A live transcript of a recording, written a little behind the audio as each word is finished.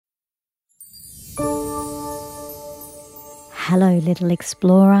Hello, little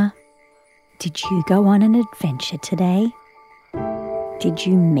explorer. Did you go on an adventure today? Did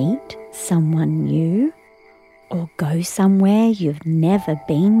you meet someone new or go somewhere you've never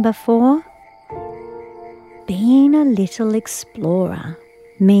been before? Being a little explorer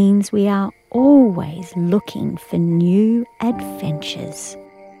means we are always looking for new adventures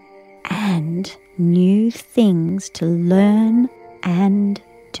and new things to learn and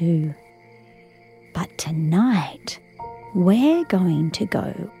do. But tonight, we're going to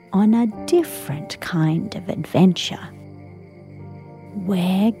go on a different kind of adventure.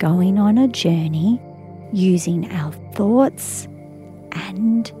 We're going on a journey using our thoughts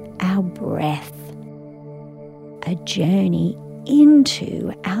and our breath. A journey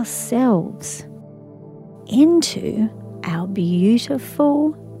into ourselves, into our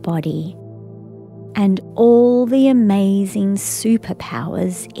beautiful body, and all the amazing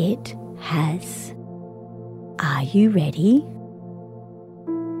superpowers it has. Are you ready?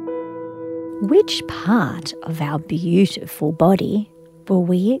 Which part of our beautiful body will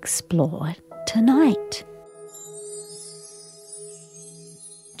we explore tonight?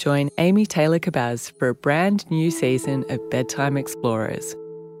 Join Amy Taylor-Kabbaz for a brand new season of Bedtime Explorers,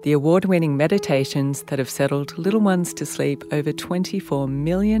 the award-winning meditations that have settled little ones to sleep over 24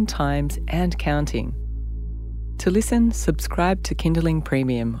 million times and counting. To listen, subscribe to Kindling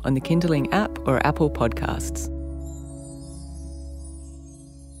Premium on the Kindling app or Apple Podcasts.